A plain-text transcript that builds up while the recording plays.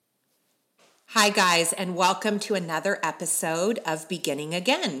Hi, guys, and welcome to another episode of Beginning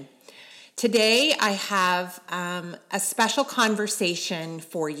Again. Today, I have a special conversation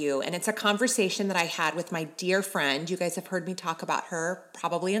for you, and it's a conversation that I had with my dear friend. You guys have heard me talk about her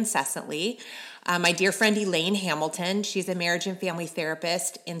probably incessantly. My dear friend, Elaine Hamilton. She's a marriage and family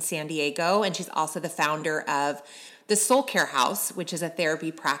therapist in San Diego, and she's also the founder of the Soul Care House, which is a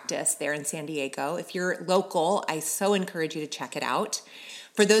therapy practice there in San Diego. If you're local, I so encourage you to check it out.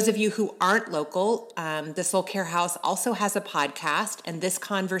 For those of you who aren't local, the Soul Care House also has a podcast, and this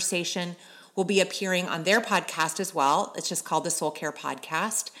conversation will be appearing on their podcast as well. It's just called the Soul Care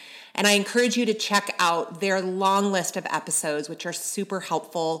Podcast. And I encourage you to check out their long list of episodes, which are super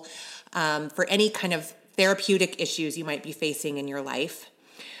helpful for any kind of therapeutic issues you might be facing in your life.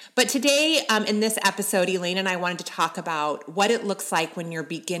 But today, in this episode, Elaine and I wanted to talk about what it looks like when you're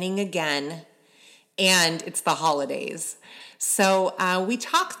beginning again and it's the holidays. So we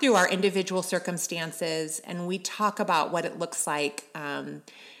talk through our individual circumstances, and we talk about what it looks like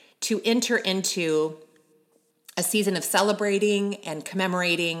to enter into a season of celebrating and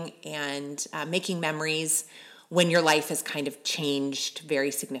commemorating and making memories when your life has kind of changed very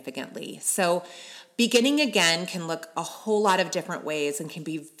significantly. So beginning again can look a whole lot of different ways and can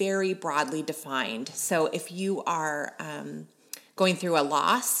be very broadly defined. So if you are going through a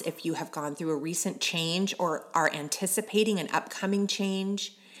loss, if you have gone through a recent change or are anticipating an upcoming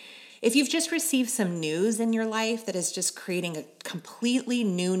change, if you've just received some news in your life that is just creating a completely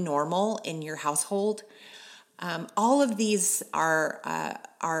new normal in your household, all of these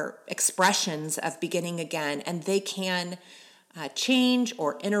are expressions of beginning again, and they can change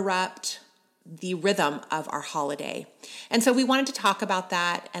or interrupt the rhythm of our holiday. And so we wanted to talk about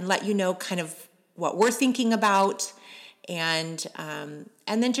that and let you know kind of what we're thinking about, and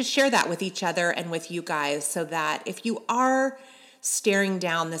then just share that with each other and with you guys, so that if you are staring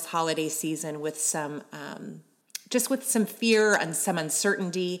down this holiday season with some fear and some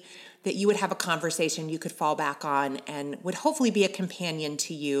uncertainty, that you would have a conversation you could fall back on and would hopefully be a companion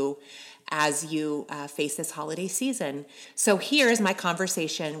to you as you face this holiday season. So here is my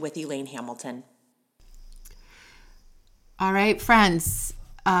conversation with Elaine Hamilton. All right, friends.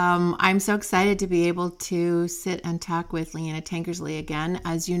 I'm so excited to be able to sit and talk with Leanna Tankersley again.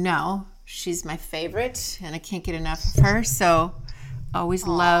 As you know, she's my favorite, and I can't get enough of her. So always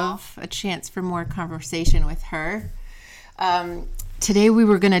love a chance for more conversation with her. Today we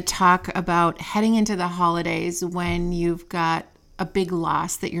were going to talk about heading into the holidays when you've got a big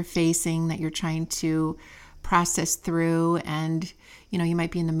loss that you're facing, that you're trying to process through, and you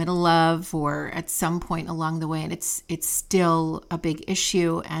might be in the middle of, or at some point along the way, and it's still a big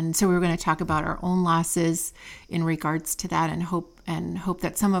issue. And so we were going to talk about our own losses in regards to that, and hope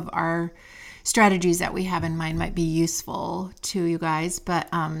that some of our strategies that we have in mind might be useful to you guys. But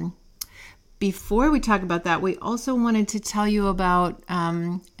before we talk about that, we also wanted to tell you about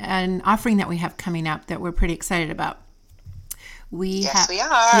an offering that we have coming up that we're pretty excited about. Yes, we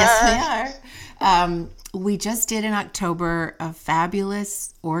are. We just did in October a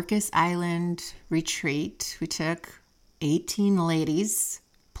fabulous Orcas Island retreat. We took 18 ladies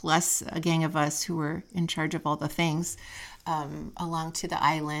plus a gang of us who were in charge of all the things along to the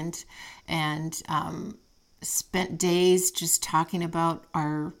island, and spent days just talking about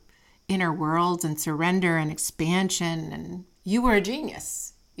our inner worlds and surrender and expansion. And you were a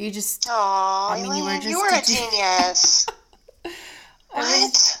genius. You just, you were a genius.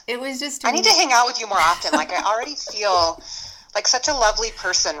 What? It was just... I need to hang out with you more often. Like, I already feel like such a lovely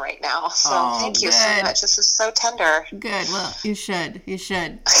person right now. So thank you so much. This is so tender. Good. Well, you should.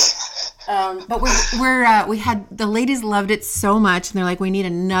 But we had, the ladies loved it so much, and they're like, we need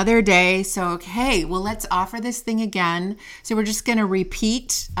another day. So, okay, well, let's offer this thing again. So we're just going to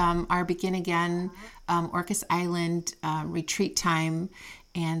repeat our Begin Again Orcas Island retreat time.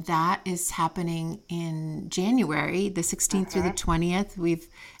 And that is happening in January, the 16th through the 20th. We've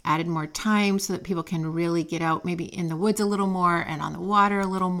added more time so that people can really get out maybe in the woods a little more and on the water a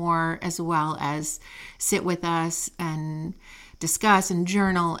little more, as well as sit with us and discuss and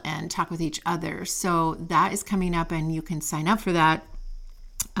journal and talk with each other. So that is coming up, and you can sign up for that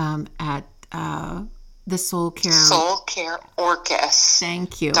at the Soul Care Orcas.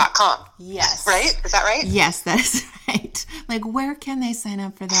 Thank you. .com. Yes. Right? Is that right? Yes, that is right. Like, where can they sign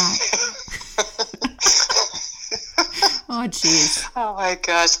up for that? Oh, geez. Oh, my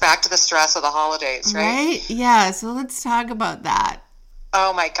gosh. Back to the stress of the holidays, right? Right? Yeah. So let's talk about that.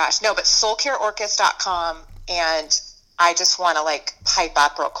 Oh, my gosh. No, but soulcareorcas.com. And I just want to, pipe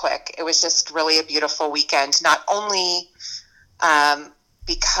up real quick. It was just really a beautiful weekend. Not only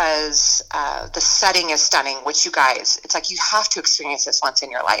because the setting is stunning, which you guys, it's like you have to experience this once in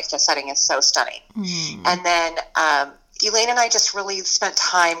your life. The setting is so stunning. And then Elaine and I just really spent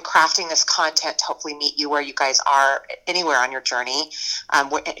time crafting this content to hopefully meet you where you guys are, anywhere on your journey,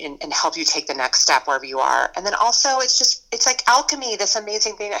 and help you take the next step wherever you are. And then also it's like alchemy, this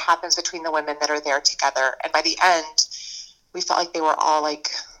amazing thing that happens between the women that are there together. And by the end, we felt like they were all like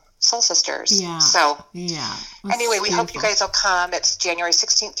soul sisters. Yeah. So yeah. Anyway, we hope you guys will come. It's January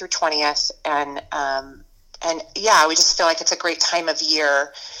 16th through 20th. And yeah, we just feel like it's a great time of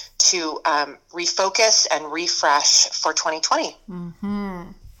year to refocus and refresh for 2020.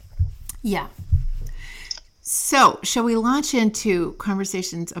 Yeah. So, shall we launch into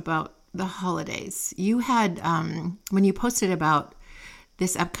conversations about the holidays? You had, when you posted about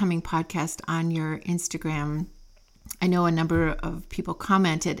this upcoming podcast on your Instagram, I know a number of people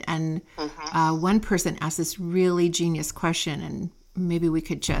commented, and one person asked this really genius question, and maybe we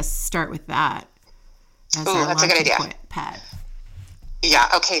could just start with that as our that's a good idea. Pad. Yeah.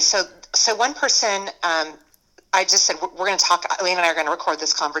 Okay. So one person, I just said, we're going to talk, Elaine and I are going to record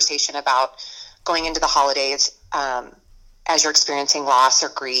this conversation about going into the holidays as you're experiencing loss or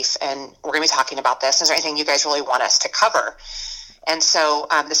grief. And we're going to be talking about this. Is there anything you guys really want us to cover? And so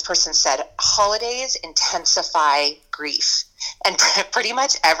this person said, holidays intensify grief. And pretty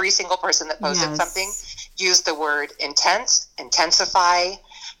much every single person that posted something used the word intense, intensify,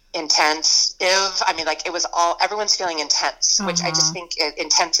 intensive. I mean, like it was all, everyone's feeling intense, which I just think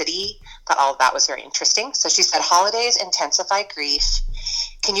intensity, thought all of that was very interesting. So she said, holidays intensify grief.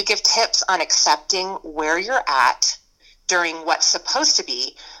 Can you give tips on accepting where you're at during what's supposed to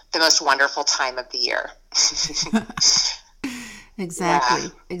be the most wonderful time of the year?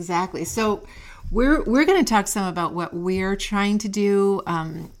 Exactly. So we're going to talk some about what we're trying to do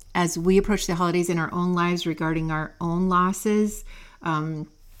as we approach the holidays in our own lives regarding our own losses.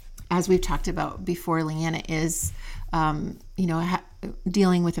 As we've talked about before, Leanna is,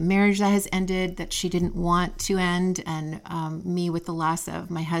 dealing with a marriage that has ended that she didn't want to end, and me with the loss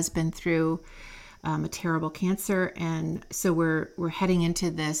of my husband through a terrible cancer. And so we're heading into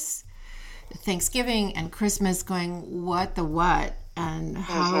this Thanksgiving and Christmas going, what, and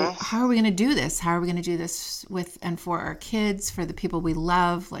how are we going to do this? How are we going to do this with and for our kids, for the people we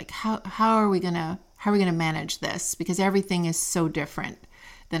love? Like how are we going to manage this? Because everything is so different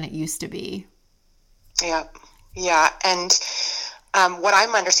than it used to be. Yeah. And what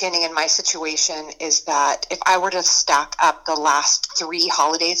I'm understanding in my situation is that if I were to stack up the last 3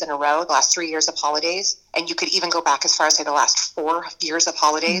 holidays in a row, the last 3 years of holidays, and you could even go back as far as say the last 4 years of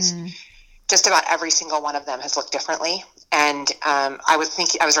holidays, just about every single one of them has looked differently. And I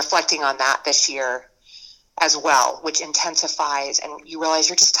was reflecting on that this year as well, which intensifies, and you realize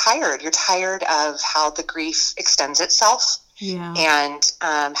you're just tired. You're tired of how the grief extends itself. Yeah. And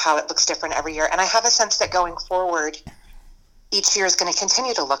how it looks different every year. And I have a sense that going forward, each year is going to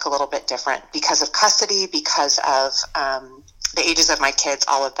continue to look a little bit different because of custody, because of the ages of my kids,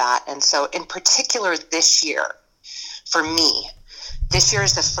 all of that. And so in particular this year, for me, this year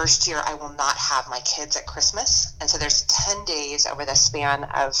is the first year I will not have my kids at Christmas. And so there's 10 days over the span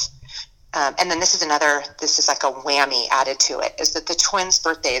of, and then this is like a whammy added to it, is that the twins'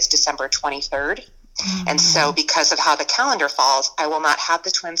 birthday is December 23rd. And so because of how the calendar falls, I will not have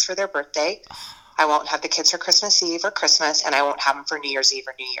the twins for their birthday. I won't have the kids for Christmas Eve or Christmas, and I won't have them for New Year's Eve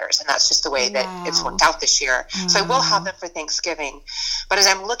or New Year's. And that's just the way that it's worked out this year. So I will have them for Thanksgiving. But as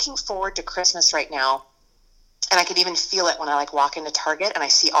I'm looking forward to Christmas right now, and I can even feel it when I walk into Target and I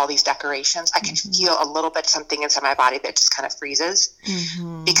see all these decorations, I can feel a little bit something inside my body that just kind of freezes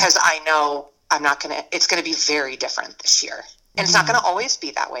because I know it's going to be very different this year. And it's not going to always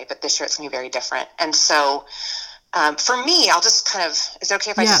be that way, but this year it's going to be very different. And so for me, I'll just is it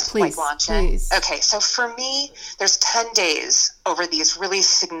okay if I just launch in? Okay, so for me, there's 10 days over these really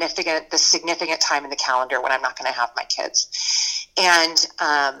significant time in the calendar when I'm not going to have my kids. And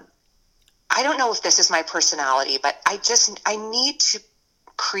I don't know if this is my personality, but I need to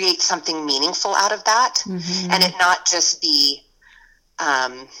create something meaningful out of that and it not just be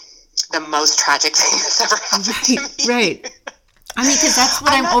the most tragic thing that's ever happened to me. Right. I mean, because that's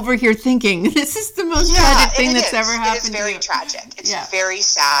what I'm over here thinking. This is the most tragic thing that's ever happened. It is very tragic. It's very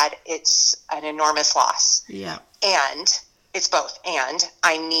sad. It's an enormous loss. Yeah. And it's both. And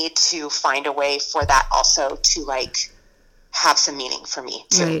I need to find a way for that also to have some meaning for me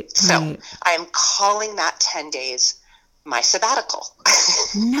too. Right. I am calling that 10 days my sabbatical.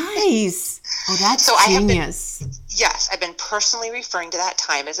 Nice. Oh, that's genius. I've been personally referring to that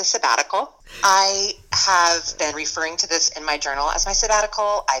time as a sabbatical. I have been referring to this in my journal as my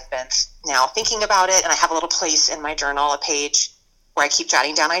sabbatical. I've been now thinking about it, and I have a little place in my journal, a page where I keep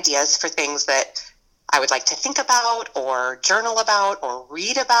jotting down ideas for things that I would like to think about or journal about or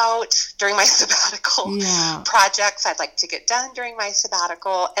read about during my sabbatical, projects I'd like to get done during my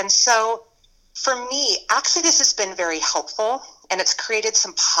sabbatical. And so for me, actually, this has been very helpful, and it's created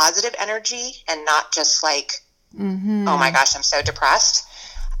some positive energy and not just like, oh my gosh, I'm so depressed.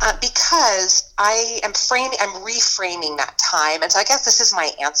 Because I'm reframing that time. And so I guess this is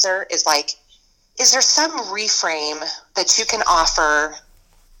my answer, is like, is there some reframe that you can offer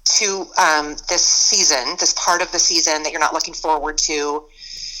to this season, this part of the season that you're not looking forward to,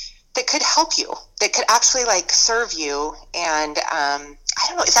 that could help you, that could actually like serve you? And I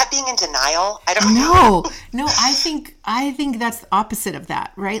don't know, is that being in denial? I don't know. No, I think that's the opposite of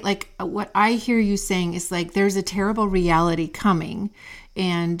that, right? Like what I hear you saying is like, there's a terrible reality coming.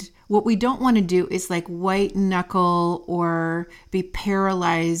 And what we don't want to do is like white knuckle or be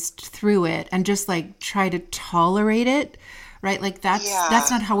paralyzed through it and just like try to tolerate it, right? Like that's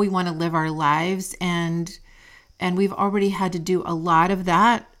not how we want to live our lives. And we've already had to do a lot of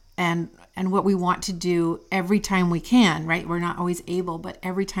that. And what we want to do every time we can, right? We're not always able, but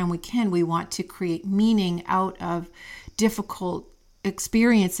every time we can, we want to create meaning out of difficult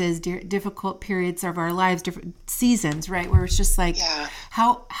experiences, difficult periods of our lives, different seasons, right? Where it's just like,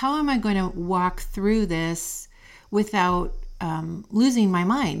 how am I going to walk through this without losing my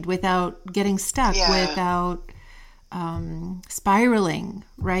mind, without getting stuck, without spiraling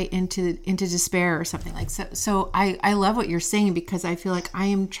right into despair or something like so. So I love what you're saying, because I feel like I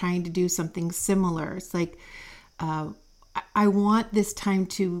am trying to do something similar. It's like I want this time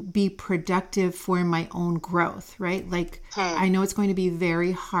to be productive for my own growth, right? Like I know it's going to be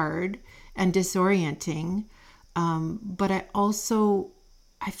very hard and disorienting, but I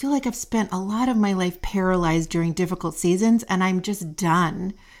feel like I've spent a lot of my life paralyzed during difficult seasons, and I'm just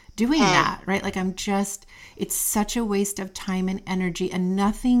done doing that, right? Like it's such a waste of time and energy, and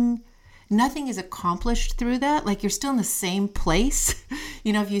nothing is accomplished through that. Like you're still in the same place.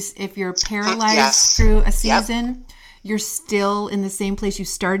 You know, if you're paralyzed through a season, you're still in the same place you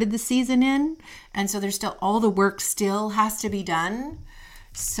started the season in. And so there's still, all the work still has to be done.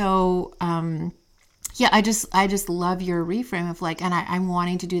 So, I just love your reframe of like, and I'm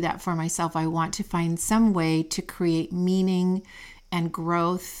wanting to do that for myself. I want to find some way to create meaning and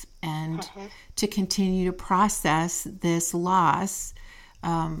growth and to continue to process this loss,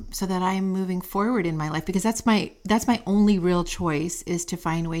 so that I'm moving forward in my life, because that's my only real choice, is to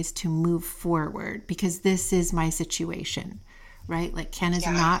find ways to move forward, because this is my situation, right? Like Ken is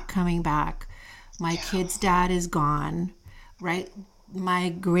not coming back. My kid's dad is gone, right?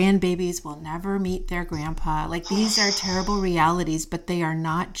 My grandbabies will never meet their grandpa. Like these are terrible realities, but they are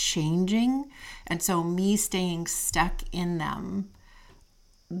not changing. And so me staying stuck in them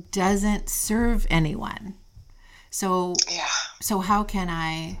doesn't serve anyone. So how can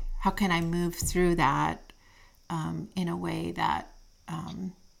I move through that in a way that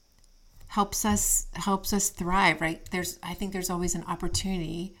helps us thrive, right? I think there's always an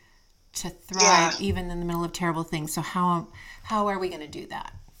opportunity to thrive even in the middle of terrible things. So how are we going to do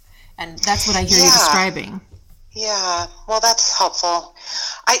that? And that's what I hear you describing. Yeah, well, that's helpful.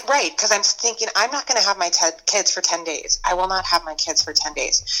 Because I'm thinking I'm not going to have my kids for 10 days. I will not have my kids for 10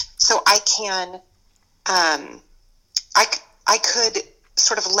 days. So I can, I could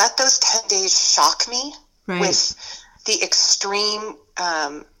sort of let those 10 days shock me with the extreme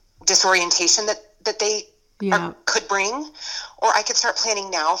disorientation that they could bring, or I could start planning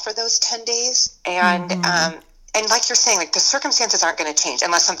now for those 10 days. And like you're saying, like the circumstances aren't going to change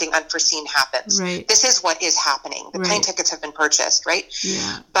unless something unforeseen happens. Right. This is what is happening. The plane tickets have been purchased, right?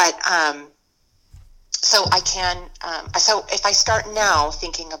 Yeah. But so I can. So if I start now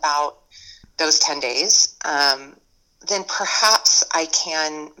thinking about those 10 days, then perhaps I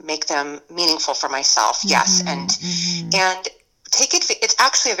can make them meaningful for myself. Yes, and take it. It's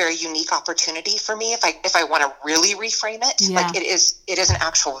actually a very unique opportunity for me. If I want to really reframe it, like it is an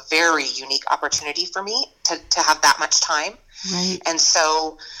actual very unique opportunity for me to have that much time. Right. And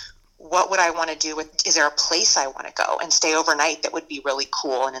so, what would I want to do is there a place I want to go and stay overnight that would be really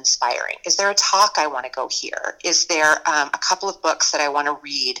cool and inspiring? Is there a talk I want to go hear? Is there a couple of books that I want to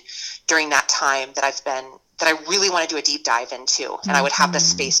read during that time that I really want to do a deep dive into, and I would have the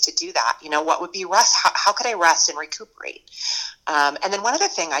space to do that? You know, what would be rest? How could I rest and recuperate? And then one other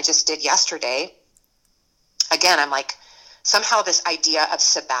thing I just did yesterday, again, I'm like, somehow this idea of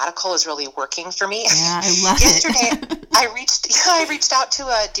sabbatical is really working for me. Yeah, I love yesterday, it. I reached out to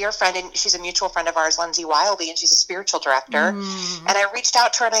a dear friend, and she's a mutual friend of ours, Lindsay Wiley, and she's a spiritual director. And I reached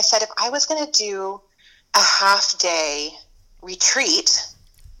out to her and I said, if I was going to do a half-day retreat,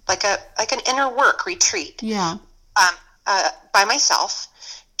 like an inner work retreat, by myself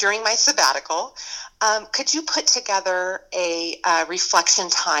during my sabbatical. Could you put together a reflection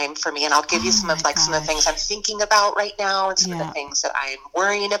time for me? And I'll give you some of the things I'm thinking about right now, and some of the things that I'm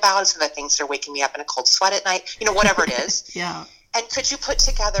worrying about, and some of the things that are waking me up in a cold sweat at night, whatever it is. Yeah. And could you put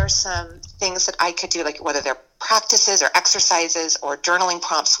together some things that I could do, like whether they're practices or exercises or journaling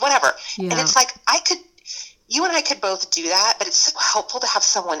prompts, whatever. Yeah. And it's like, you and I could both do that, but it's so helpful to have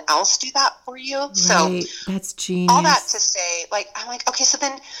someone else do that for you. Right. So That's genius. All that to say, I'm like, okay, so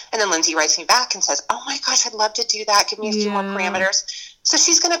then, and then Lindsay writes me back and says, oh my gosh, I'd love to do that. Give me a few more parameters. So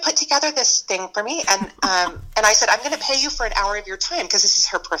she's going to put together this thing for me. And I said, I'm going to pay you for an hour of your time because this is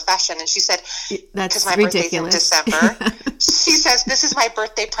her profession. And she said, that's my ridiculous. Birthday's in December. She says, this is my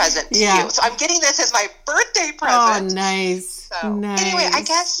birthday present to you. So I'm getting this as my birthday present. Oh, nice. So anyway, I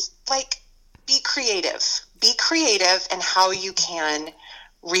guess be creative. Be creative in how you can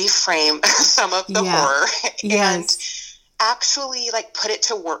reframe some of the horror and actually put it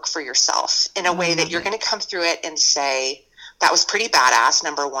to work for yourself in a way that you're going to come through it and say, that was pretty badass,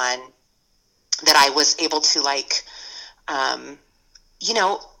 number one, that I was able to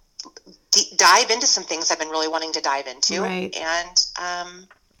dive into some things I've been really wanting to dive into. Right. And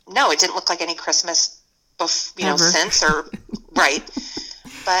no, it didn't look like any Christmas, since or right.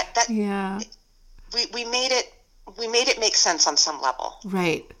 But that, we made it make sense on some level.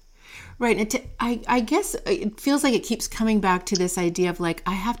 Right. And I guess it feels like it keeps coming back to this idea of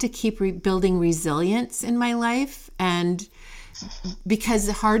I have to keep building resilience in my life. And because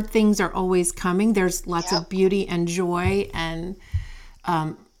hard things are always coming, there's lots of beauty and joy and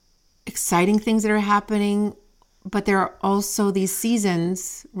exciting things that are happening. But there are also these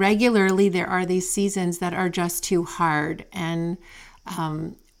seasons, regularly there are these seasons that are just too hard. And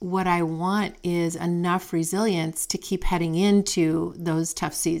what I want is enough resilience to keep heading into those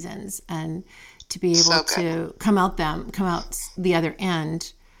tough seasons and to be able to come out the other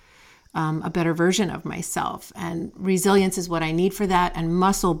end a better version of myself. And resilience is what I need for that, and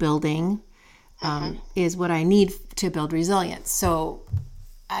muscle building is what I need to build resilience. So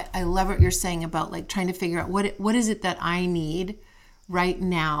I love what you're saying about trying to figure out what is it that I need right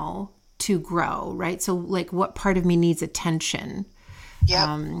now to grow, right? So what part of me needs attention?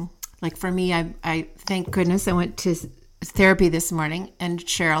 Yeah. For me, I thank goodness I went to therapy this morning, and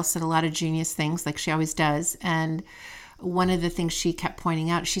Cheryl said a lot of genius things like she always does. And one of the things she kept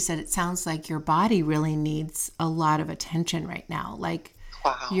pointing out, she said, it sounds like your body really needs a lot of attention right now.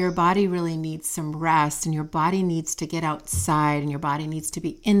 Your body really needs some rest, and your body needs to get outside, and your body needs to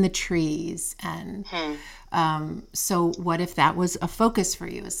be in the trees. And so what if that was a focus for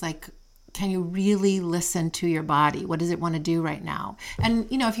you? It's can you really listen to your body? What does it want to do right now? And,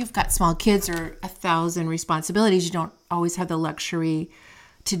 if you've got small kids or 1,000 responsibilities, you don't always have the luxury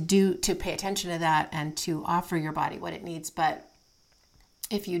to pay attention to that and to offer your body what it needs. But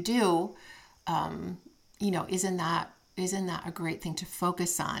if you do, isn't that a great thing to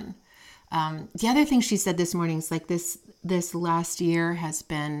focus on? The other thing she said this morning is this last year has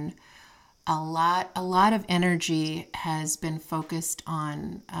been a lot of energy has been focused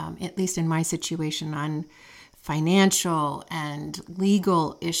on, at least in my situation, on financial and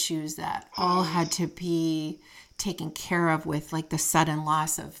legal issues that all had to be taken care of with the sudden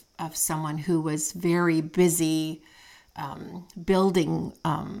loss of someone who was very busy building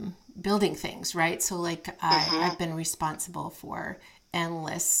things, right? So I've been responsible for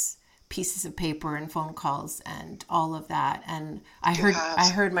endless pieces of paper and phone calls and all of that. And I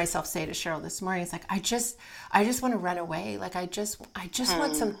heard myself say to Cheryl this morning, it's I just want to run away. I just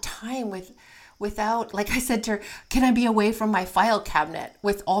want some time without, I said to her, can I be away from my file cabinet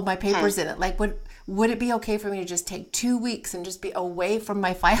with all my papers in it? Would it be okay for me to just take 2 weeks and just be away from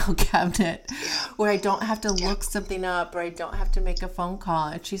my file cabinet where I don't have to look something up or I don't have to make a phone call?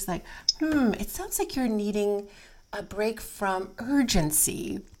 And she's like, it sounds like you're needing a break from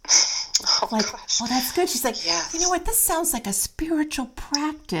urgency. Gosh. Well, that's good. She's like, you know what? This sounds like a spiritual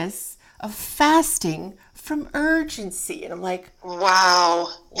practice of fasting from urgency. And I'm like, wow.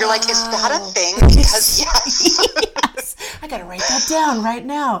 You're like, is that a thing? Because yes. I got to write that down right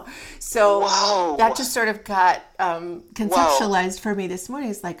now. So that just sort of got conceptualized for me this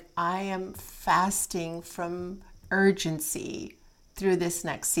morning. It's I am fasting from urgency through this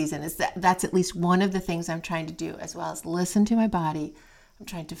next season. That's at least one of the things I'm trying to do, as well as listen to my body. I'm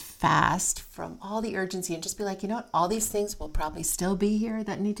trying to fast from all the urgency and just be you know what? All these things will probably still be here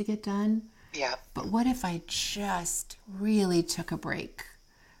that need to get done. Yeah. But what if I just really took a break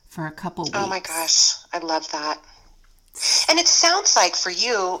for a couple weeks? Oh my gosh. I love that. And it sounds like for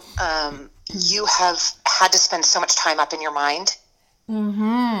you, you have had to spend so much time up in your mind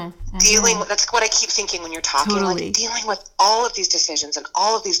Dealing with, that's what I keep thinking when you're talking, Totally. like dealing with all of these decisions and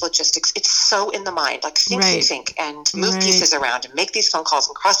all of these logistics. It's so in the mind, like think and move pieces around and make these phone calls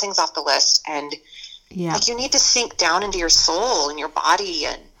and cross things off the list. And like you need to sink down into your soul and your body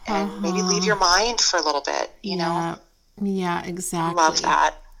and maybe leave your mind for a little bit, you know? Yeah, exactly. I love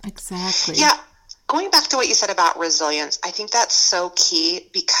that. Exactly. Yeah. Going back to what you said about resilience, I think that's so key,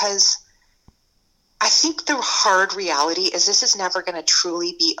 because I think the hard reality is this is never going to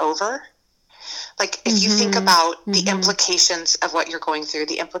truly be over. Like if you think about the implications of what you're going through,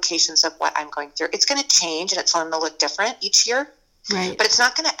 the implications of what I'm going through, it's going to change and it's going to look different each year, Right. but it's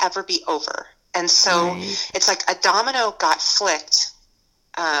not going to ever be over. And so it's like a domino got flicked.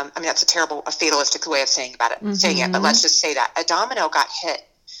 I mean, that's a fatalistic way of saying it, but let's just say that a domino got hit,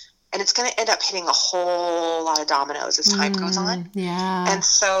 and it's going to end up hitting a whole lot of dominoes as time goes on. Yeah. And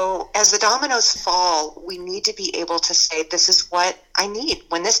so as the dominoes fall, we need to be able to say, this is what I need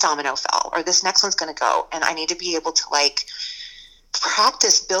when this domino fell, or this next one's going to go. And I need to be able to like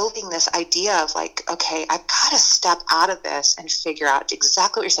practice building this idea of like, okay, I've got to step out of this and figure out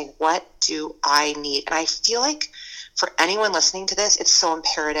exactly what you're saying. What do I need? And I feel like for anyone listening to this, it's so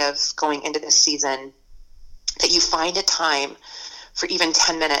imperative going into this season that you find a time for even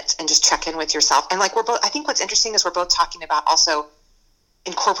 10 minutes and just check in with yourself. And like I think what's interesting is we're both talking about also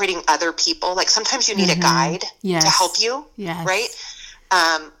incorporating other people. Like sometimes you need a guide to help you, right?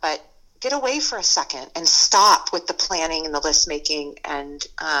 But get away for a second and stop with the planning and the list making, and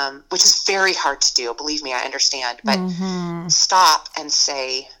which is very hard to do. Believe me, I understand. But stop and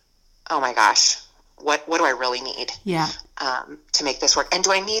say, oh my gosh, what do I really need to make this work? And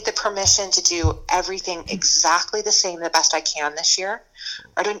do I need the permission to do everything exactly the same, the best I can this year?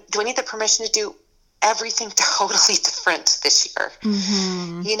 Or do I need the permission to do everything totally different this year?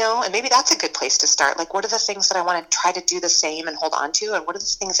 You know, and maybe that's a good place to start. Like, what are the things that I want to try to do the same and hold on to? And what are the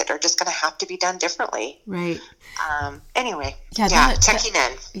things that are just going to have to be done differently? Right. Anyway, checking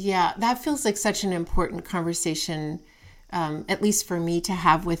in. Yeah, that feels like such an important conversation, at least for me to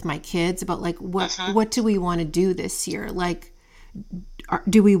have with my kids, about like, what do we want to do this year? Like,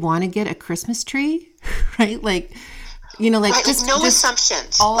 do we want to get a Christmas tree? Right? Like, you know, like just no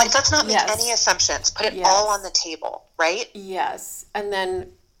assumptions. Like, let's not make any assumptions. Put it all on the table, right? Yes. And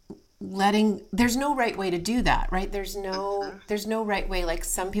then there's no right way to do that, right? There's no right way. Like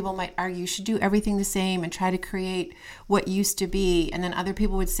some people might argue you should do everything the same and try to create what used to be. And then other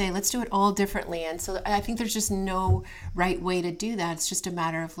people would say, let's do it all differently. And so I think there's just no right way to do that. It's just a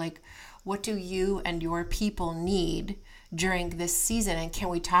matter of like, what do you and your people need during this season? And can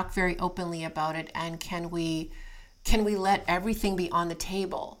we talk very openly about it? And can we let everything be on the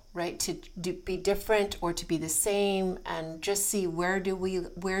table, right? To be different or to be the same, and just see where do we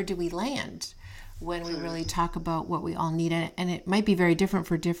land when we really talk about what we all need. And it might be very different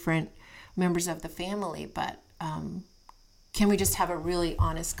for different members of the family, but can we just have a really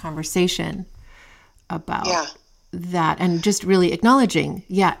honest conversation about that, and just really acknowledging,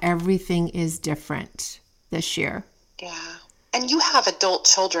 everything is different this year. Yeah. And you have adult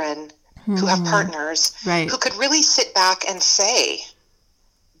children who have partners who could really sit back and say,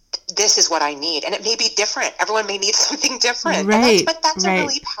 this is what I need. And it may be different. Everyone may need something different. Right. But that's a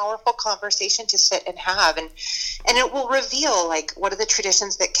really powerful conversation to sit and have. And it will reveal, like, what are the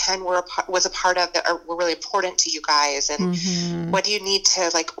traditions that Ken was a part of that were really important to you guys? And what do you need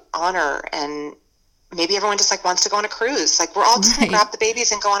to, like, honor? And maybe everyone just, like, wants to go on a cruise. Like, we're all just going to grab the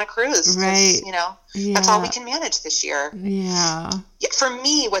babies and go on a cruise. Right. You know, that's all we can manage this year. Yeah. For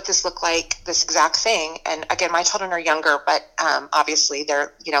me, what this looked like, this exact thing, and again, my children are younger, but obviously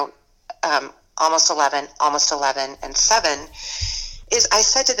they're, you know, almost 11, and 7, is I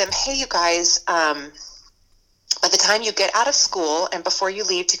said to them, hey, you guys, by the time you get out of school and before you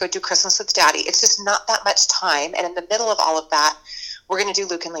leave to go do Christmas with Daddy, it's just not that much time. And in the middle of all of that, we're going to do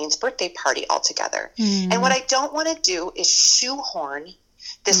Luke and Lane's birthday party all together. And what I don't want to do is shoehorn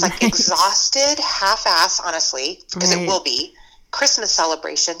this, like, exhausted, half-ass, honestly, because it will be, Christmas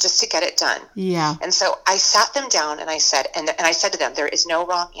celebration just to get it done. Yeah. And so I sat them down and I said, and I said to them, there is no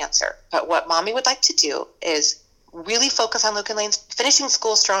wrong answer. But what Mommy would like to do is really focus on Luke and Lane's finishing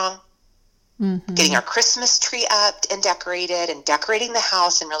school strong, getting our Christmas tree up and decorating the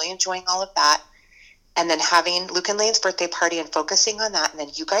house and really enjoying all of that. And then having Luke and Lane's birthday party and focusing on that. And then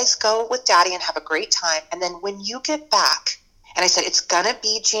you guys go with Daddy and have a great time. And then when you get back, and I said, it's going to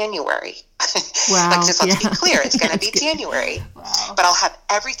be January. Wow. Like, just let's be clear, it's going to be January. Wow. But I'll have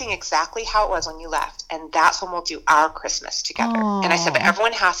everything exactly how it was when you left. And that's when we'll do our Christmas together. Aww. And I said, but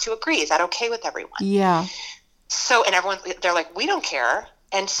everyone has to agree. Is that okay with everyone? Yeah. So, and they're like, we don't care.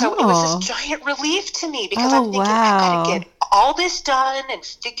 And so it was this giant relief to me, because I'm thinking, I've got to get all this done and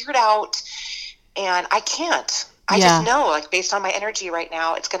figured out, and I can't. I just know, like, based on my energy right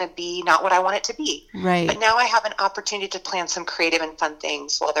now, it's going to be not what I want it to be. Right. But now I have an opportunity to plan some creative and fun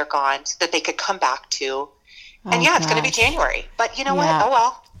things while they're gone so that they could come back to. And it's going to be January. But you know what? Oh,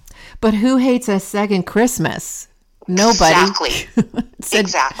 well. But who hates a second Christmas? Nobody. Exactly.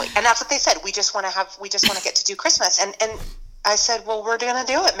 Exactly. And that's what they said. We just want to get to do Christmas. And I said, well, we're going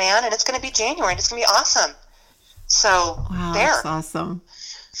to do it, man. And it's going to be January and it's going to be awesome. So wow, there. That's awesome.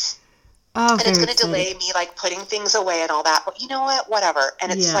 Oh, and it's going to delay me, like, putting things away and all that. But you know what? Whatever.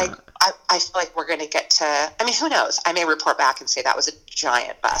 And it's like, I feel like we're going to get to, I mean, who knows? I may report back and say that was a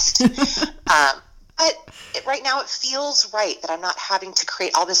giant bust. But right now it feels right that I'm not having to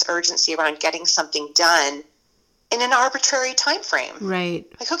create all this urgency around getting something done in an arbitrary time frame. Right.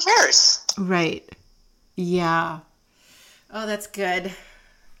 Like, who cares? Right. Yeah. Oh, that's good.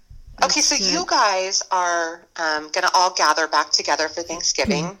 Okay, so you guys are going to all gather back together for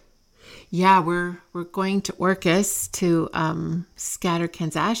Thanksgiving. Yeah, we're going to Orcas to scatter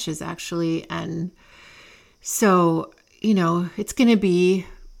Ken's ashes, actually, and so it's gonna be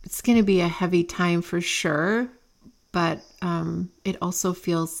a heavy time for sure, but it also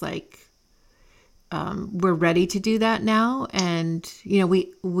feels like we're ready to do that now, and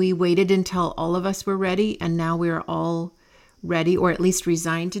we waited until all of us were ready, and now we're all ready, or at least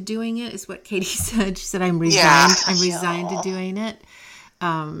resigned to doing it, is what Katie said. She said, "I'm resigned. Yeah, I'm resigned to doing it."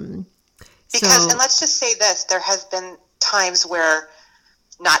 Because, and let's just say this, there has been times where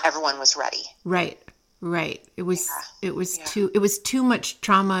not everyone was ready. Right. It was too much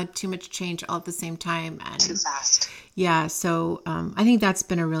trauma, too much change all at the same time. And too fast. Yeah. So I think that's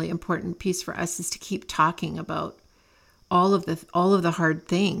been a really important piece for us, is to keep talking about all of the hard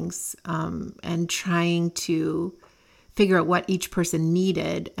things, and trying to figure out what each person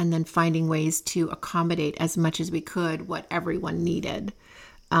needed, and then finding ways to accommodate as much as we could what everyone needed.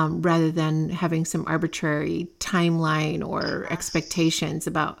 Rather than having some arbitrary timeline or expectations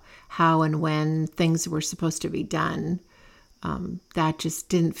about how and when things were supposed to be done. That just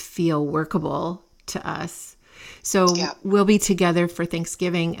didn't feel workable to us. So we'll be together for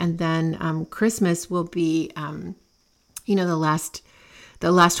Thanksgiving, and then Christmas will be, the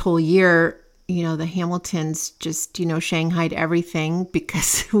last whole year. The Hamiltons just, shanghaied everything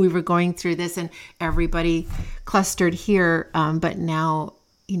because we were going through this and everybody clustered here. But now,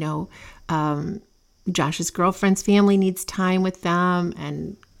 Josh's girlfriend's family needs time with them,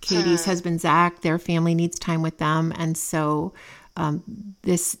 and Katie's husband, Zach, their family needs time with them. And so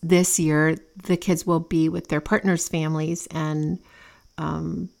this year, the kids will be with their partners' families. And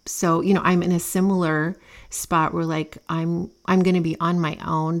so, I'm in a similar spot where, like, I'm going to be on my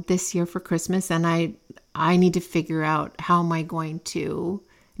own this year for Christmas. And I need to figure out, how am I going to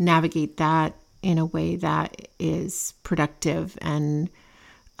navigate that in a way that is productive and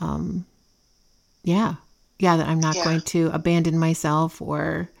that I'm not going to abandon myself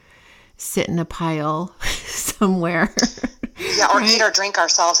or sit in a pile somewhere. Yeah, or eat or drink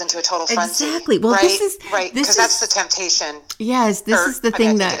ourselves into a total frenzy. Exactly. Well, right? This is because that's the temptation. Yes, this is the thing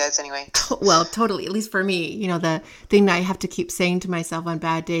I that think it is anyway. Well, totally. At least for me, the thing that I have to keep saying to myself on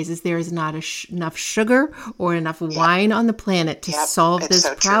bad days is there is not enough sugar or enough wine on the planet to solve this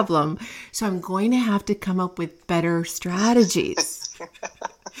problem. True. So I'm going to have to come up with better strategies,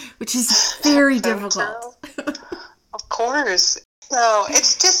 which is very difficult. Of course. No,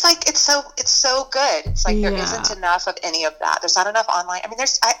 it's just like, it's so good. It's like there isn't enough of any of that. There's not enough online. I mean,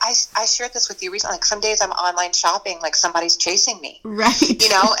 I shared this with you recently. Like, some days I'm online shopping, like somebody's chasing me. Right.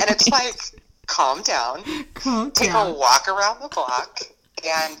 And it's like, calm down. Take a walk around the block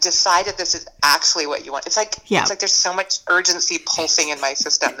and decide that this is actually what you want. It's like, there's so much urgency pulsing in my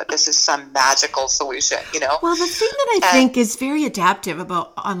system that this is some magical solution, Well, the thing that I think is very adaptive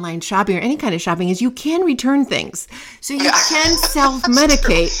about online shopping or any kind of shopping is you can return things. So you can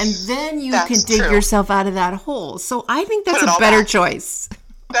self-medicate and then you can dig yourself out of that hole. So I think that's a better choice.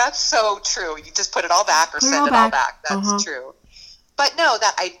 That's so true. You just put it all back or send it all back. That's true. But no,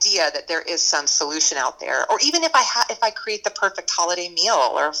 that idea that there is some solution out there, or even if I create the perfect holiday meal,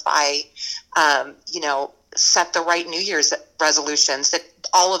 or if I, set the right New Year's resolutions, that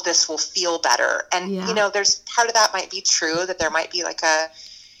all of this will feel better. And, there's part of that might be true, that there might be like a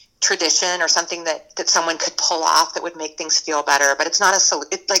tradition or something that someone could pull off that would make things feel better. But it's not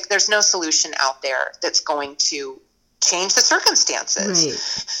there's no solution out there that's going to change the circumstances.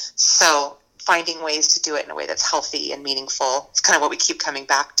 Right. So finding ways to do it in a way that's healthy and meaningful. It's kind of what we keep coming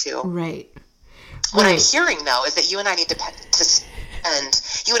back to. Right. What I'm hearing, though, is that you and I need to And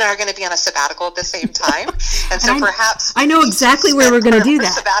you and I are going to be on a sabbatical at the same time. And so perhaps I know exactly where we're going to do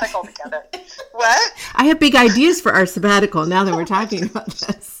that. Sabbatical together. What? I have big ideas for our sabbatical now that we're talking about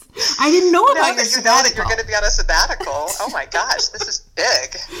this. I didn't know about your sabbatical. You know that you're going to be on a sabbatical. Oh my gosh, this is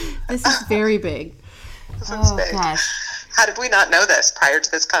big. This is very big. This is big. Gosh. How did we not know this prior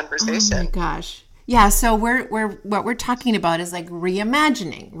to this conversation? Oh my gosh. Yeah, so what we're talking about is like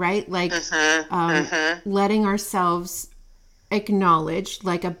reimagining, right? Like letting ourselves acknowledge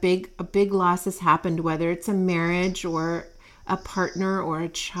like a big loss has happened, whether it's a marriage or a partner or a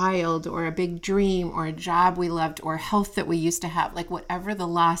child or a big dream or a job we loved or health that we used to have, like whatever the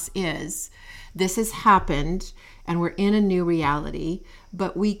loss is, this has happened and we're in a new reality,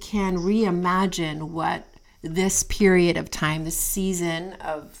 but we can reimagine what this period of time, this season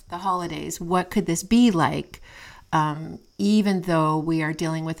of the holidays, what could this be like? Even though we are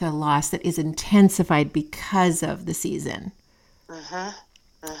dealing with a loss that is intensified because of the season. And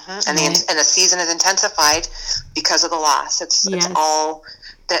the season is intensified because of the loss. It's all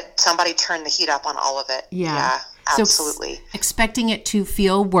that somebody turned the heat up on all of it. Yeah, absolutely. So expecting it to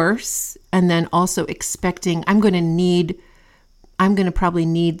feel worse, and then also expecting I'm going to probably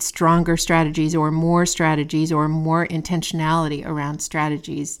need stronger strategies or more intentionality around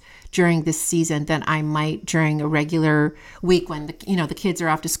strategies during this season than I might during a regular week when the kids are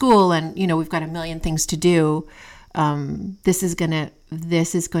off to school and we've got a million things to do. This is going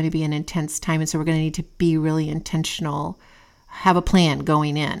to be an intense time, and so we're going to need to be really intentional, have a plan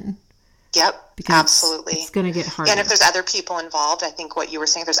going in. Yep, because absolutely. It's going to get harder. And if there's other people involved, I think what you were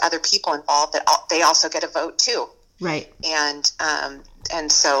saying, if there's other people involved, that they also get a vote too. Right. And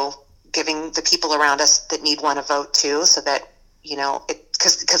so giving the people around us that need one a vote too, so that,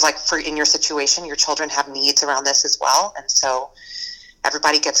 because like in your situation, your children have needs around this as well. And so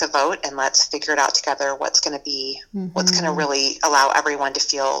everybody gets a vote, and let's figure it out together. What's going to really allow everyone to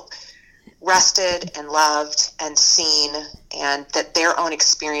feel rested and loved and seen, and that their own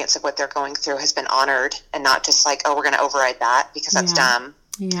experience of what they're going through has been honored, and not just like, oh, we're going to override that because that's dumb.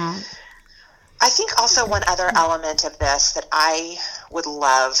 Yeah. I think also one other element of this that I would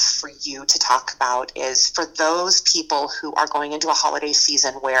love for you to talk about is for those people who are going into a holiday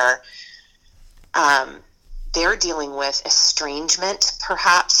season where they're dealing with estrangement,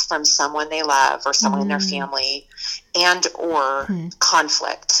 perhaps from someone they love or someone in their family, and or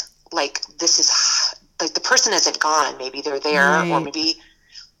conflict. Like this is like the person isn't gone. Maybe they're there, or maybe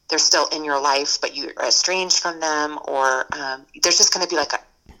they're still in your life, but you're estranged from them, or there's just going to be like an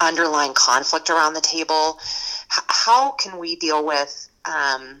underlying conflict around the table. How can we deal with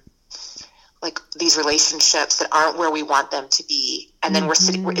like these relationships that aren't where we want them to be? And then we're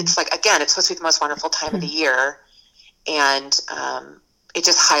sitting, it's like, again, it's supposed to be the most wonderful time of the year. And it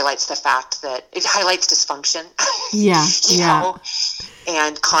just highlights the fact that it highlights dysfunction, know,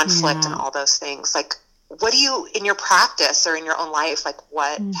 and conflict and all those things. Like, what do you, in your practice or in your own life, like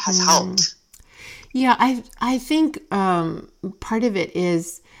what has helped? Yeah, I think part of it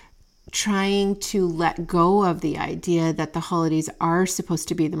is trying to let go of the idea that the holidays are supposed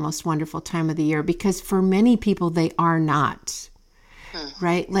to be the most wonderful time of the year, because for many people they are not.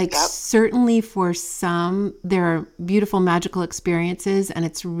 Right? Like certainly for some, there are beautiful, magical experiences and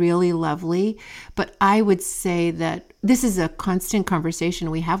it's really lovely. But I would say that this is a constant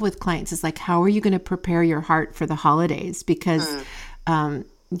conversation we have with clients, is like, how are you going to prepare your heart for the holidays? Because,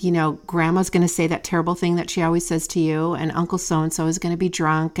 grandma's going to say that terrible thing that she always says to you, and Uncle so-and-so is going to be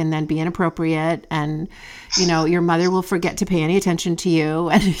drunk and then be inappropriate. And, your mother will forget to pay any attention to you.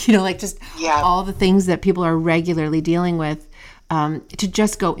 And, all the things that people are regularly dealing with. To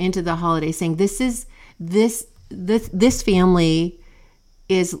just go into the holiday saying this family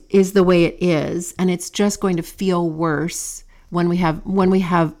is the way it is, and it's just going to feel worse when we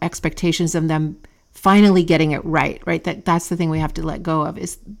have expectations of them finally getting it right. That's the thing we have to let go of,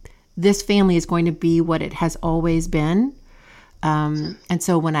 is this family is going to be what it has always been. And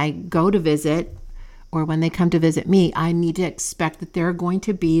so when I go to visit, or when they come to visit me, I need to expect that they're going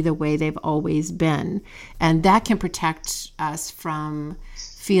to be the way they've always been. And that can protect us from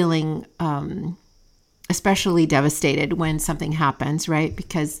feeling especially devastated when something happens, right?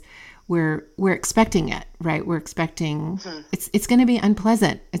 Because we're expecting it, right? We're expecting it's going to be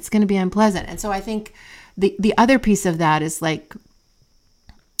unpleasant. It's going to be unpleasant. And so I think the other piece of that is like,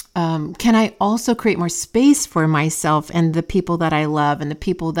 can I also create more space for myself and the people that I love and the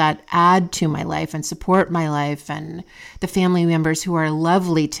people that add to my life and support my life and the family members who are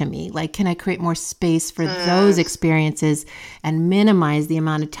lovely to me? Like, can I create more space for those experiences and minimize the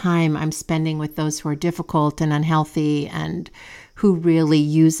amount of time I'm spending with those who are difficult and unhealthy and who really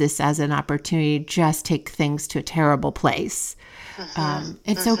use this as an opportunity to just take things to a terrible place?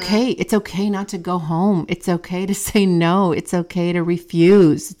 It's okay. It's okay not to go home. It's okay to say no. It's okay to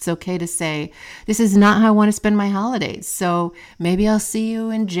refuse. It's okay to say, this is not how I want to spend my holidays. So maybe I'll see you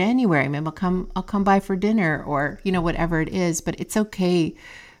in January. Maybe I'll come by for dinner, or, whatever it is. But it's okay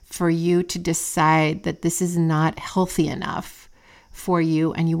for you to decide that this is not healthy enough for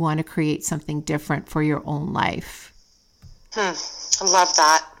you, and you want to create something different for your own life. I love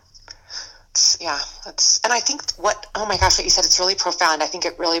that. And I think oh my gosh, what you said, it's really profound. I think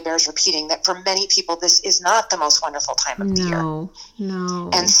it really bears repeating that for many people, this is not the most wonderful time of the year. No.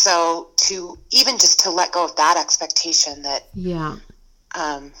 And so just to let go of that expectation that, maybe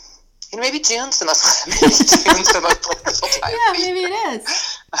June's the most wonderful time. Yeah, maybe it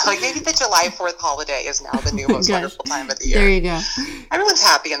is. Like maybe the July 4th holiday is now the new most wonderful time of the year. There you go. Everyone's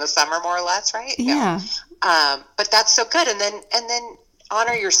happy in the summer, more or less, right? Yeah. But that's so good. And then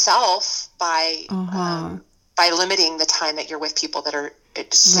honor yourself by limiting the time that you're with people that are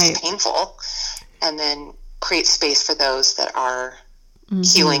just painful, and then create space for those that are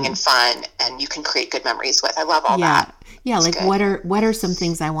healing and fun, and you can create good memories with. I love all that. Yeah, that's like good. What are some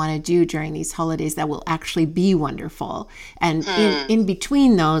things I want to do during these holidays that will actually be wonderful? And in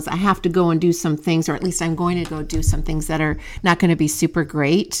between those, I have to go and do some things, or at least I'm going to go do some things that are not going to be super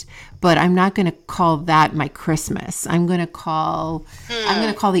great, but I'm not going to call that my Christmas. I'm going to call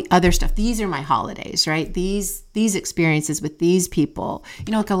the other stuff. These are my holidays, right? These experiences with these people.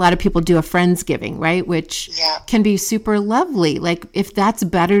 Like a lot of people do a Friendsgiving, right? Which can be super lovely. Like if that's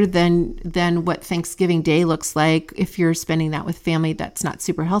better than what Thanksgiving Day looks like, if you're spending that with family that's not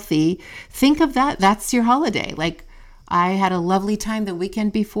super healthy, think of that. That's your holiday. Like I had a lovely time the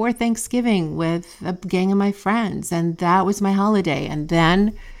weekend before Thanksgiving with a gang of my friends, and that was my holiday. And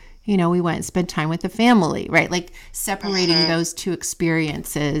then, we went and spent time with the family, right? Like separating those two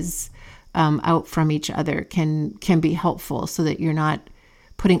experiences out from each other can be helpful, so that you're not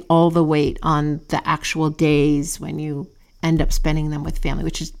putting all the weight on the actual days when you end up spending them with family,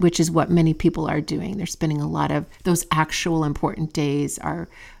 which is what many people are doing. They're spending a lot of those actual important days are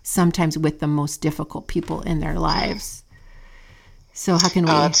sometimes with the most difficult people in their lives. So how can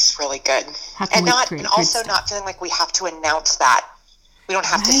we? Oh, it's really good. And not feeling like we have to announce that. We don't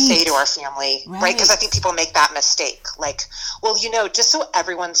have to say to our family, right? Because I think people make that mistake. Like, well, just so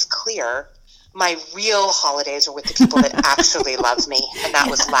everyone's clear, my real holidays are with the people that actually love me, and that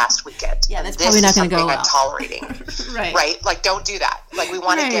was last weekend. Yeah, that's probably not going to go well. I'm tolerating, right? Like, don't do that. Like, we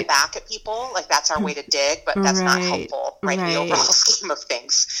want to get back at people. Like, that's our way to dig, but that's not helpful, right? In the overall scheme of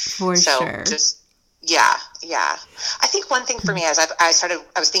things. For sure. I think one thing for me is I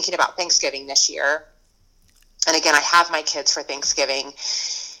was thinking about Thanksgiving this year, and again, I have my kids for Thanksgiving.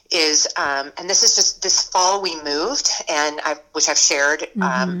 And this is just this fall we moved, which I've shared,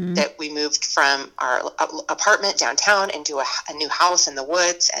 that we moved from our apartment downtown into a new house in the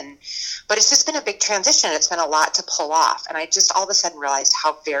woods. But it's just been a big transition. It's been a lot to pull off. And I just all of a sudden realized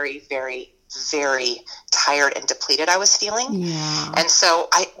how very, very, very tired and depleted I was feeling. Yeah. And so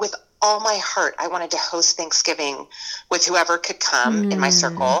with all my heart, I wanted to host Thanksgiving with whoever could come in my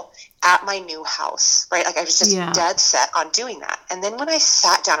circle at my new house, right? Like I was just dead set on doing that. And then when I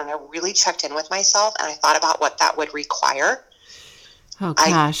sat down and I really checked in with myself and I thought about what that would require. Oh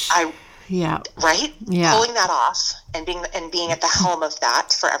gosh. Right? Yeah. Pulling that off and being at the helm of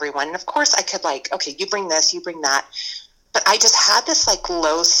that for everyone. And of course I could okay, you bring this, you bring that. But I just had this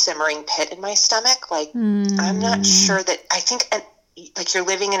low simmering pit in my stomach. I'm not sure that I think, you're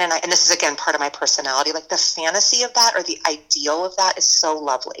living in and this is again part of my personality, the fantasy of that or the ideal of that is so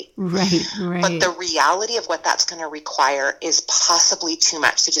lovely, right but the reality of what that's going to require is possibly too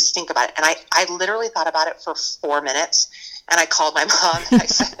much. So just think about it. And I literally thought about it for 4 minutes, and I called my mom and I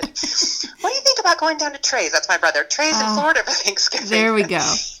said, what do you think about going down to Trey's? That's my brother. Trey's in Florida for Thanksgiving. There we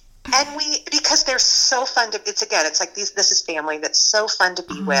go. And because they're so fun this is family that's so fun to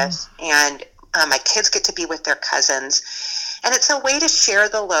be with, and my kids get to be with their cousins. And it's a way to share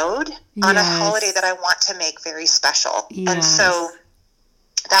the load on a holiday that I want to make very special. Yes. And so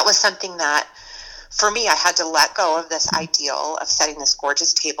that was something that, for me, I had to let go of this ideal of setting this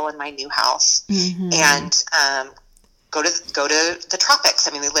gorgeous table in my new house and go to the tropics.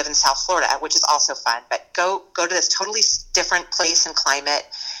 I mean, we live in South Florida, which is also fun, but go to this totally different place and climate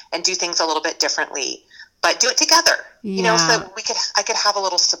and do things a little bit differently, but do it together, so that I could have a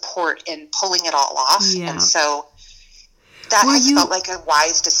little support in pulling it all off. Yeah. And so that felt like a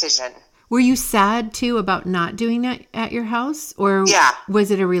wise decision. Were you sad too about not doing that at your house, or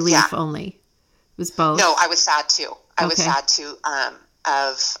was it a relief only? It was both. No, I was sad too. I was sad too.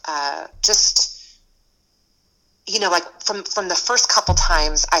 like from the first couple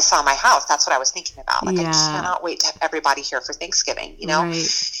times I saw my house, that's what I was thinking about. Like, Yeah. I cannot wait to have everybody here for Thanksgiving,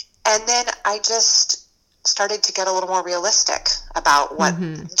 Right. And then I just started to get a little more realistic about what,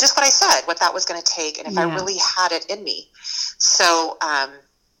 just what I said, what that was going to take, and if I really had it in me. So, I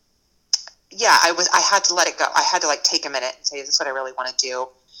had to let it go. I had to like take a minute and say, is this what I really want to do?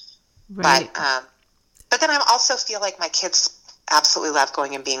 Right. But then I also feel like my kids absolutely love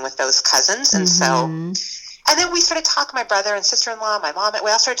going and being with those cousins. And so, and then we started talking, my brother and sister-in-law, my mom, we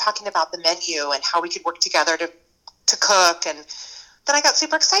all started talking about the menu and how we could work together to cook. And then I got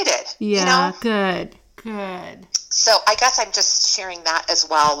super excited. Yeah. Good. So I guess I'm just sharing that as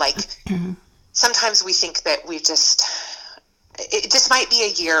well. Like sometimes we think that it just might be a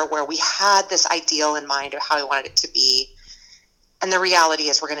year where we had this ideal in mind of how we wanted it to be. And the reality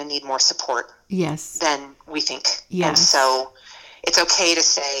is we're going to need more support than we think. Yes. And so it's okay to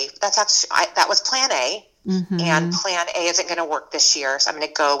say, that's actually, that was plan A, and plan A isn't going to work this year. So I'm going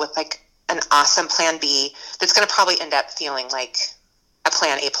to go with like an awesome plan B that's going to probably end up feeling like a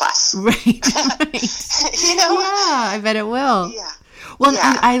plan A plus. Right. Yeah, I bet it will. Yeah. Well,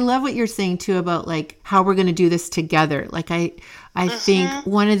 I love what you're saying too about like how we're going to do this together. Like I think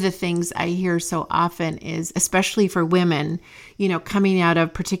one of the things I hear so often is, especially for women, coming out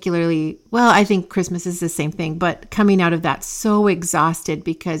of particularly, well, I think Christmas is the same thing, but coming out of that so exhausted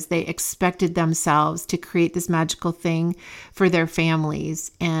because they expected themselves to create this magical thing for their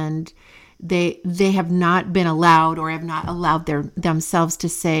families, and they have not been allowed or have not allowed themselves to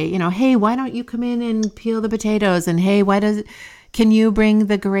say, hey, why don't you come in and peel the potatoes? And hey, can you bring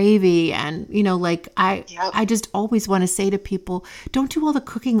the gravy? And, I just always want to say to people, don't do all the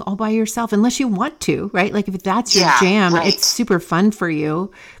cooking all by yourself unless you want to, right? Like if that's your jam, it's super fun for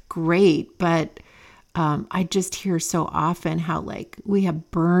you. Great. But I just hear so often how like we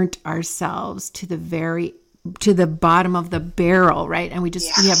have burnt ourselves to the bottom of the barrel, right? And we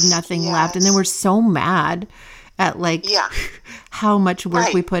have nothing left. And then we're so mad at like how much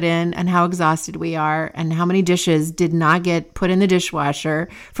work we put in and how exhausted we are and how many dishes did not get put in the dishwasher,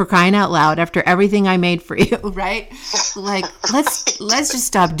 for crying out loud, after everything I made for you, right? Like let's just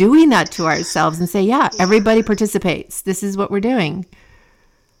stop doing that to ourselves and say, everybody participates. This is what we're doing.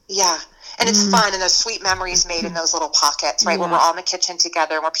 Yeah. And it's fun, and those sweet memories made in those little pockets, right? Where we're all in the kitchen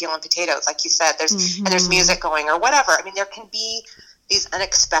together and we're peeling potatoes, like you said, and there's music going or whatever. I mean, there can be these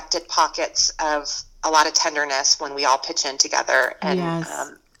unexpected pockets of a lot of tenderness when we all pitch in together. And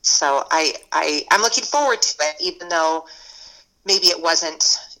so I'm looking forward to it, even though maybe it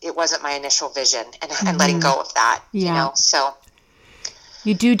wasn't my initial vision, and letting go of that, so.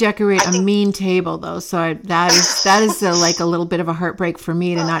 You do decorate a mean table, though, so that is like a little bit of a heartbreak for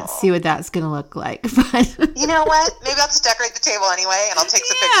me to not see what that's going to look like. But you know what? Maybe I'll just decorate the table anyway, and I'll take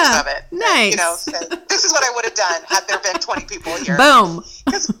some pictures of it. Nice. This is what I would have done had there been 20 people here. Boom.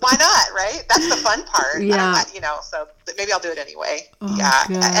 Because why not, right? That's the fun part. Yeah. So maybe I'll do it anyway. Oh, yeah.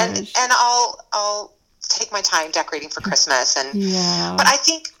 Gosh. And I'll take my time decorating for Christmas, but I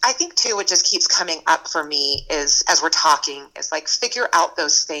think too, what just keeps coming up for me is, as we're talking, is like figure out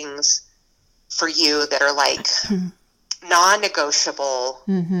those things for you that are like non-negotiable,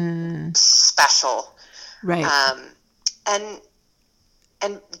 special, right? And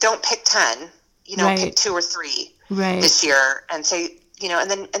don't pick 10, pick 2 or 3 this year, and say,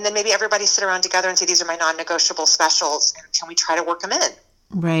 and then maybe everybody sit around together and say, these are my non-negotiable specials, and can we try to work them in?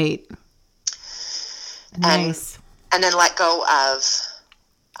 Right. Nice. And then let go of,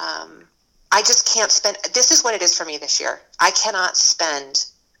 I just can't spend, this is what it is for me this year. I'm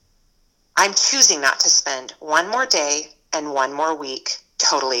choosing not to spend one more day and one more week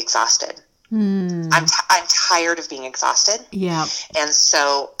totally exhausted. I'm tired of being exhausted. Yeah. And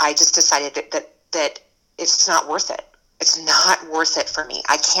so I just decided that it's not worth it. It's not worth it for me.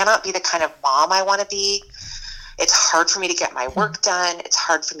 I cannot be the kind of mom I want to be. It's hard for me to get my work done. It's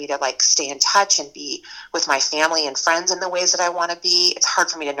hard for me to like stay in touch and be with my family and friends in the ways that I want to be. It's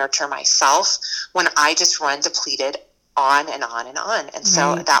hard for me to nurture myself when I just run depleted on and on and on. And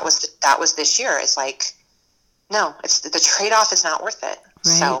so that was this year. It's like, no, the trade-off is not worth it. Right.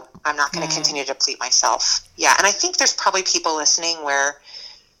 So I'm not going to continue to deplete myself. Yeah. And I think there's probably people listening where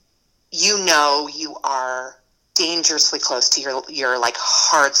you are dangerously close to your like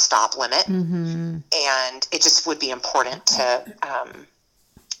hard stop limit, and it just would be important to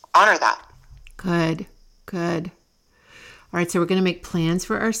honor that. Good. All right, so we're going to make plans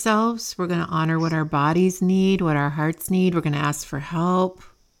for ourselves. We're going to honor what our bodies need, what our hearts need. We're going to ask for help.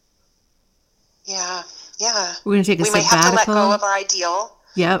 Yeah. We're going to take a sabbatical. We may have to let go of our ideal.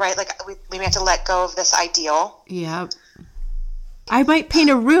 Yep. Right, like we may have to let go of this ideal. Yep. I might paint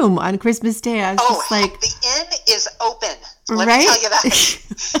a room on Christmas Day. I was just like, the inn is open. Let right? me tell you that.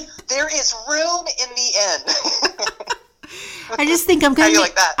 There is room in the inn. I just think I'm How gonna you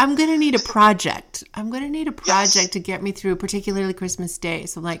like that? I'm gonna need a project. I'm gonna need a project to get me through, particularly Christmas Day.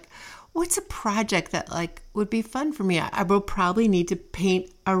 So like, what's a project that like would be fun for me? I will probably need to paint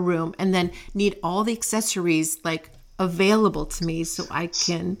a room and then need all the accessories like available to me so I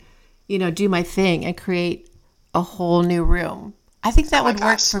can, do my thing and create a whole new room. I think that would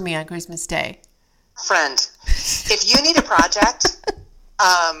work for me on Christmas Day. Friend, if you need a project,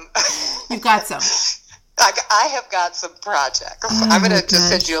 you've got some. I have got some projects. I'm going to just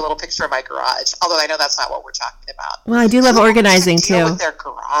send you a little picture of my garage, although I know that's not what we're talking about. Well, I do love organizing too. With their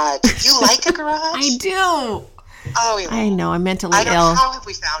garage. You like a garage? I do. Oh, I know. I'm mentally ill. How have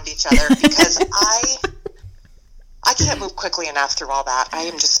we found each other? Because I can't move quickly enough through all that. I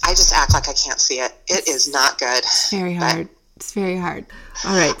just act like I can't see it. It is not good. It's very hard. It's very hard.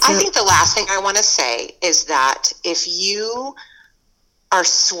 All right. So, I think the last thing I want to say is that if you are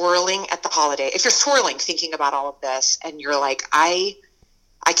swirling at the holiday, if you're swirling thinking about all of this and you're like, I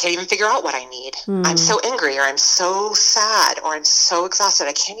can't even figure out what I need. I'm so angry, or I'm so sad, or I'm so exhausted.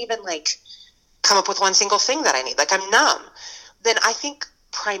 I can't even like come up with one single thing that I need. Like I'm numb. Then I think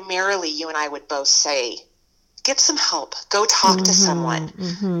primarily you and I would both say, get some help. Go talk to someone.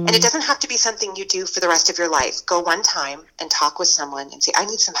 And it doesn't have to be something you do for the rest of your life. Go one time and talk with someone and say, I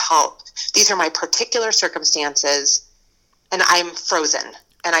need some help. These are my particular circumstances and I'm frozen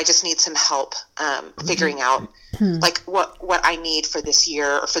and I just need some help figuring out like what I need for this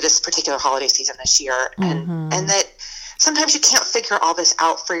year or for this particular holiday season this year. And that sometimes you can't figure all this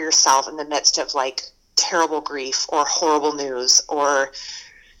out for yourself in the midst of like terrible grief or horrible news or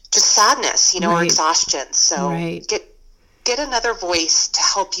just sadness, or exhaustion. So get another voice to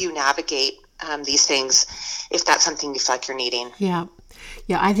help you navigate these things if that's something you feel like you're needing. Yeah.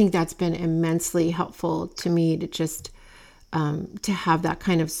 Yeah. I think that's been immensely helpful to me to just to have that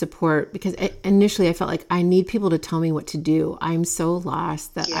kind of support, because initially I felt like I need people to tell me what to do. I'm so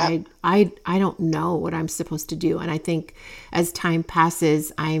lost that I don't know what I'm supposed to do. And I think as time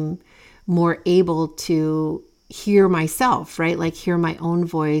passes, I'm more able to hear myself, right? Like hear my own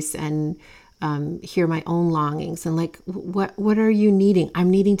voice and hear my own longings and like, what are you needing? I'm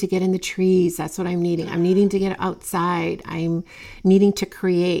needing to get in the trees. That's what I'm needing. I'm needing to get outside. I'm needing to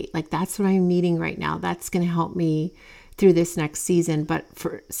create. Like that's what I'm needing right now. That's going to help me through this next season. But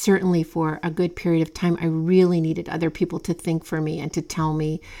certainly for a good period of time, I really needed other people to think for me and to tell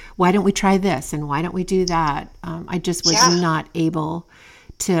me, why don't we try this? And why don't we do that? I just was not able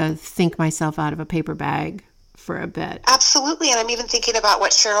to think myself out of a paper bag for a bit. Absolutely. And I'm even thinking about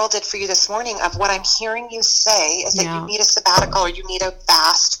what Cheryl did for you this morning. Of what I'm hearing you say is that you need a sabbatical or you need a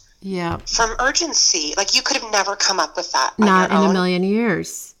fast from urgency. Like you could have never come up with that not in a million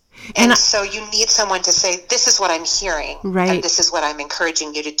years. And so you need someone to say, this is what I'm hearing, and this is what I'm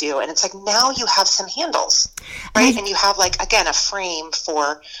encouraging you to do. And it's like, now you have some handles, right? And you have like, again, a frame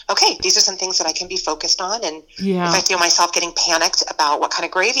for, okay, these are some things that I can be focused on. And if I feel myself getting panicked about what kind of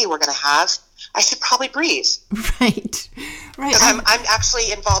gravy we're going to have, I should probably breathe. Right. Because I'm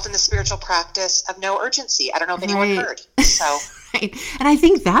actually involved in the spiritual practice of no urgency. I don't know if anyone heard. So. Right. And I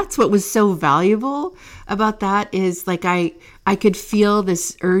think that's what was so valuable about that is like I could feel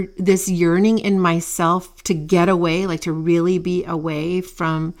this yearning in myself to get away, like to really be away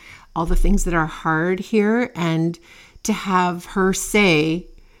from all the things that are hard here, and to have her say,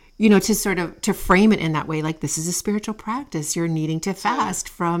 to sort of to frame it in that way, like this is a spiritual practice. You're needing to fast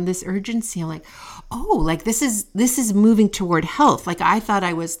from this urgency. I'm like, oh, like this is moving toward health. Like I thought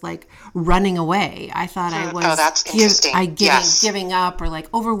I was like running away. I thought I was that's interesting. Giving up or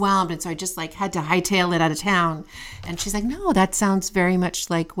like overwhelmed. And so I just like had to hightail it out of town. And she's like, no, that sounds very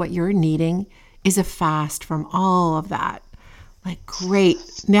much like what you're needing is a fast from all of that. Like, great.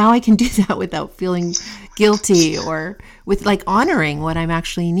 Now I can do that without feeling guilty or with like honoring what I'm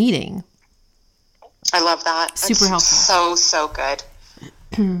actually needing. I love that. Super helpful. So good.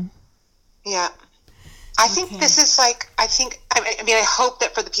 Yeah. I think this is like, I hope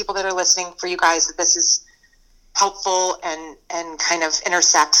that for the people that are listening, for you guys, that this is helpful and kind of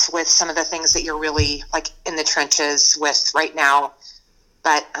intersects with some of the things that you're really like in the trenches with right now.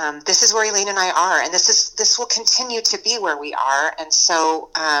 But this is where Elaine and I are, and this will continue to be where we are. And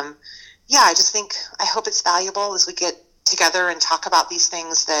so, I hope it's valuable as we get together and talk about these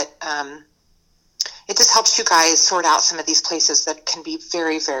things, that it just helps you guys sort out some of these places that can be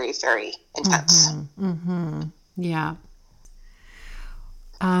very, very, very intense. Yeah.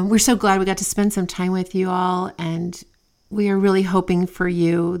 We're so glad we got to spend some time with you all, and we are really hoping for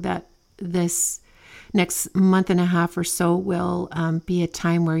you that this next month and a half or so will be a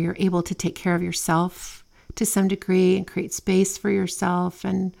time where you're able to take care of yourself to some degree and create space for yourself,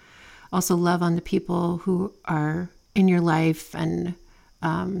 and also love on the people who are in your life, and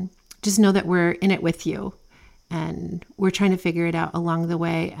just know that we're in it with you, and we're trying to figure it out along the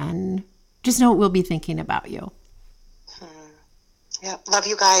way, and just know we'll be thinking about you. Yeah, love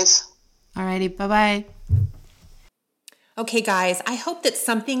you guys. All righty, bye-bye. Okay, guys, I hope that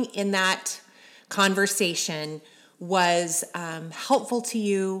something in that conversation was helpful to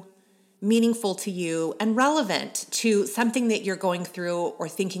you, meaningful to you, and relevant to something that you're going through or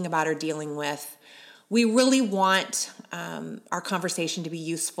thinking about or dealing with. We really want our conversation to be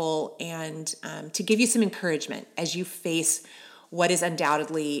useful and to give you some encouragement as you face what is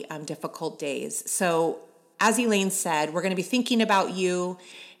undoubtedly difficult days. So, as Elaine said, we're going to be thinking about you,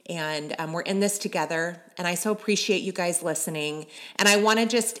 and we're in this together. And I so appreciate you guys listening. And I want to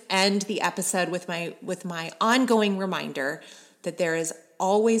just end the episode with my ongoing reminder that there is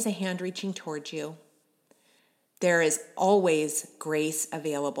always a hand reaching towards you. There is always grace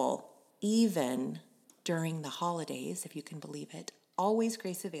available, even during the holidays, if you can believe it. Always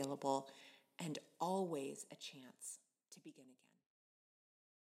grace available, and always a chance to begin again.